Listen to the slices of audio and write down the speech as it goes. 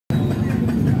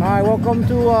Hi, welcome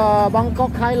to Bangkok,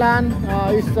 Thailand.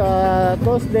 It's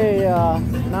Thursday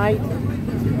night.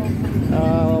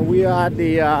 We are at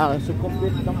the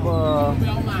Sukhumvit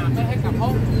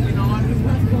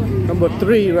number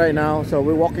 3 right now. So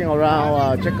we're walking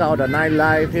around, check out the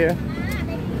nightlife here.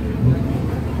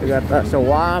 They got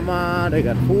shawarma, they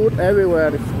got food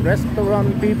everywhere.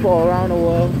 Restaurant, people around the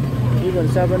world. Even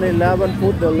 7-Eleven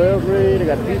food delivery. They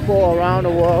got people around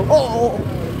the world. Oh!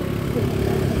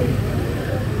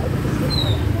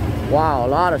 Wow, a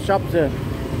lot of shops here.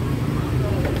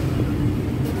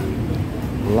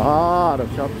 A lot of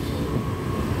shops.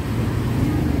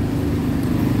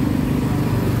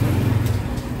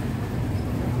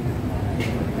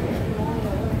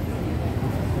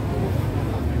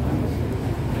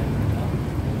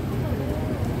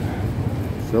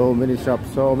 So many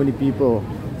shops, so many people,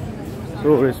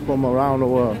 tourists from around the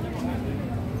world.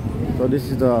 So this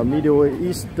is the Middle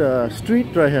East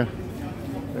street right here.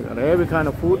 They got every kind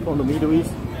of food from the Middle East.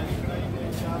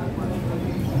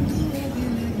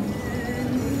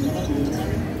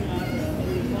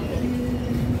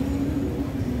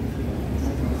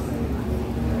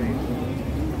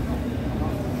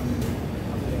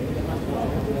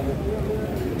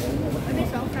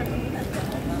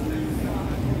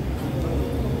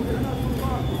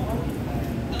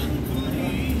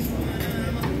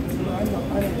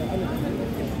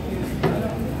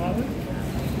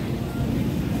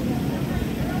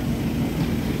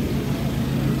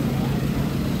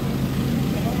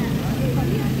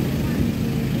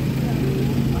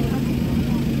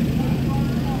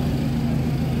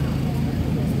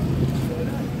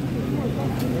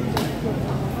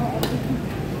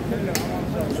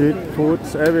 Street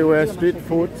foods everywhere, street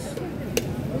foods.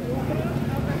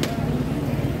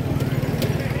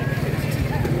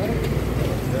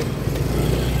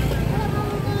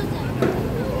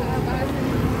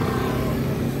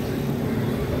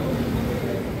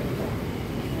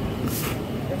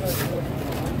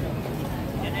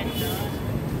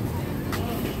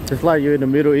 Just like you're in the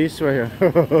Middle East right here.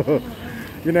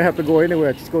 You don't have to go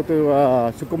anywhere, just go to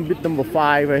Sukhumvit number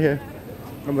 5 right here.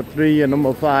 Number 3 and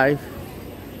number 5.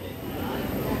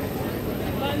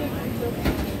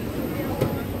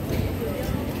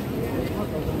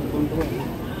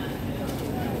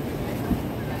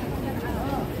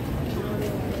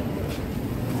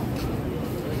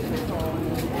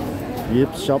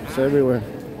 Gift shops everywhere.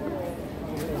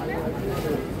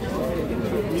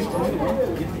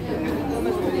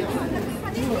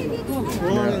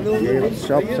 Yeah, gift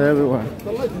shops everywhere.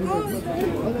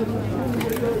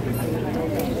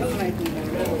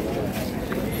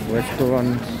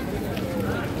 Restaurants,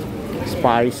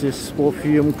 spices,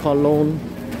 perfume, cologne,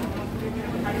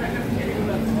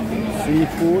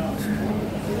 seafood,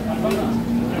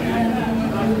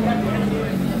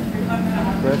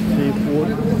 fresh seafood,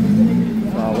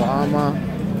 shawarma,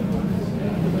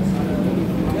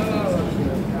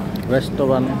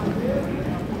 restaurant.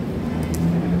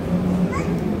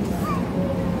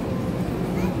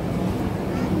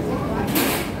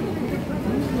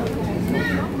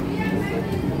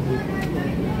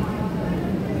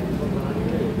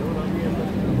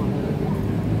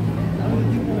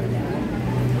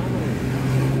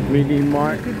 Mini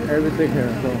mart, everything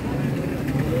here. So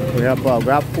we have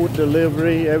Grab food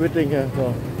delivery, everything here.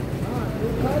 So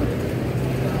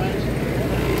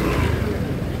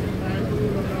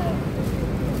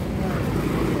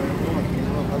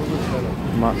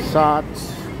massage.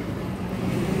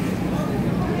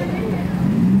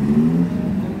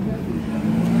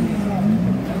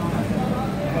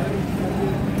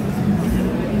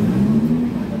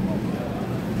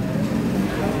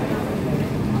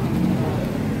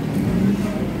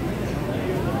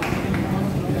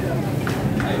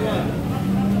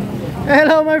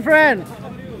 Hello, my friend.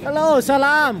 Hello,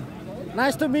 salam.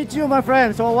 Nice to meet you, my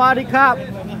friend. So, Wadi Kap.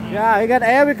 Yeah, you got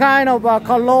every kind of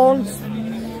colognes,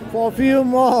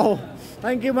 perfume. Oh,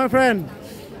 thank you, my friend.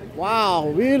 Wow,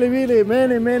 really,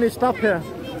 many stuff here.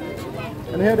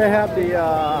 And here they have the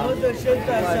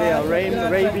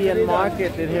Arabian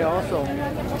market in here also.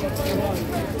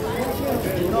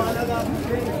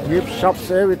 Gift shops,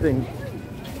 everything.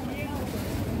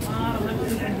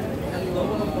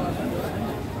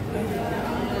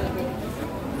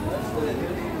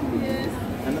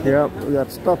 Yep, we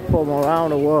got stuff from around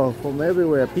the world, from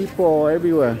everywhere, people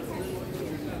everywhere.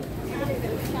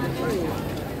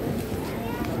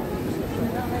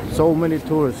 So many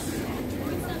tourists.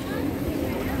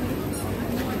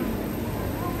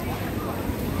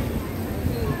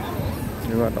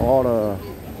 You got all the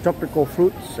tropical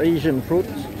fruits, Asian fruits.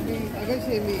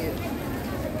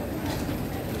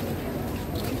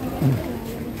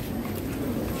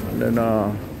 then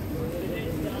yeah,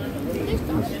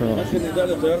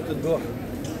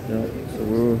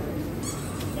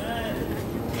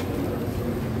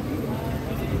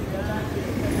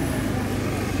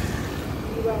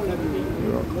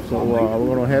 so we're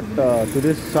we're gonna head to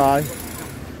this side.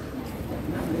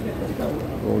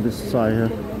 Go this side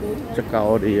here. Check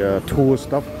out the tour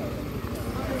stuff.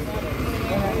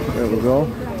 There we go.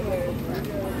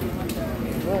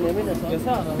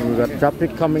 We got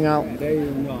traffic coming out.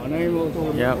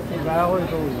 Yeah.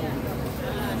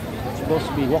 Supposed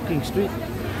to be walking street.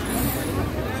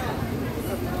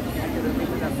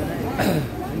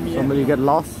 Somebody get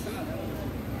lost.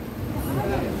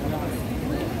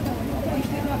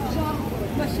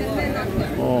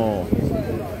 Oh,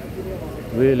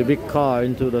 really big car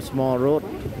into the small road.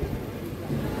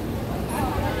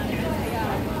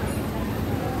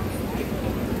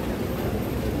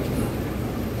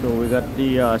 So we got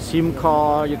the SIM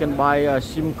car. You can buy a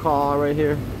SIM car right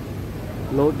here.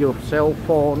 Load your cell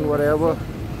phone, whatever.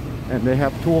 And they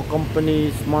have tour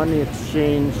companies, money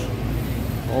exchange.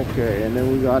 Okay, and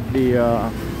then we got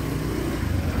the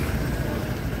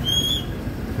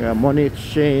money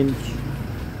exchange.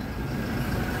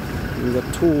 We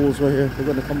got tools right here. We're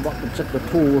gonna come back and check the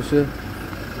tools here.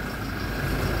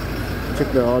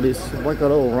 Check all this like a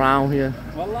little round here.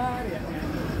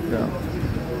 Yeah.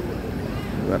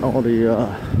 We got all the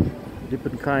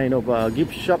different kind of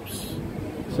gift shops,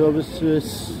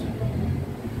 services.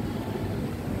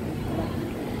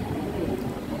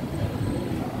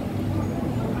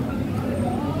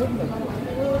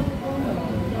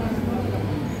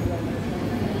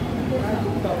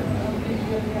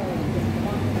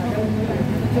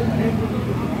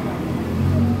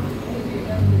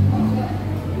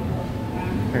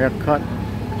 Haircut,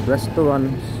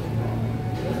 restaurants.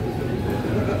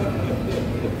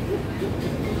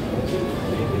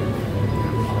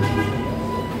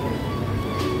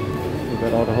 We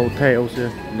got all the hotels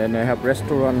here, and then they have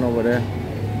restaurant over there.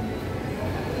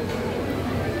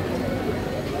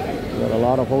 We got a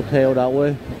lot of hotel that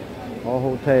way, all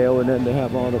hotel, and then they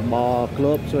have all the bar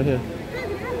clubs right here.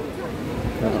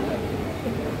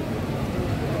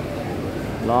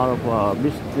 A lot of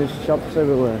business shops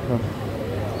everywhere.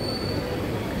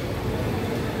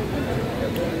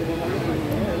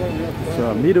 It's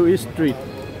Middle East Street.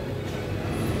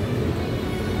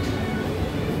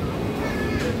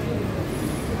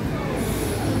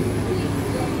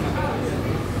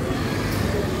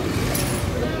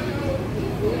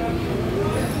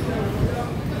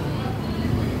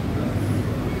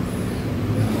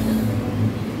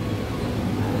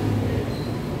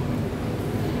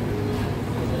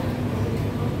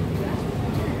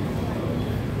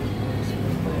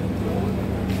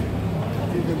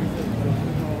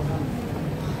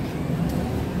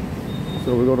 So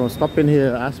we're gonna stop in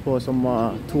here, ask for some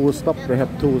tour stop. They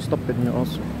have tour stop in here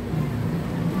also.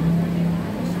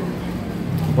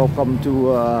 Welcome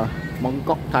to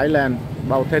Bangkok, Thailand.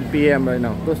 About 10 p.m. right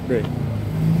now, Thursday.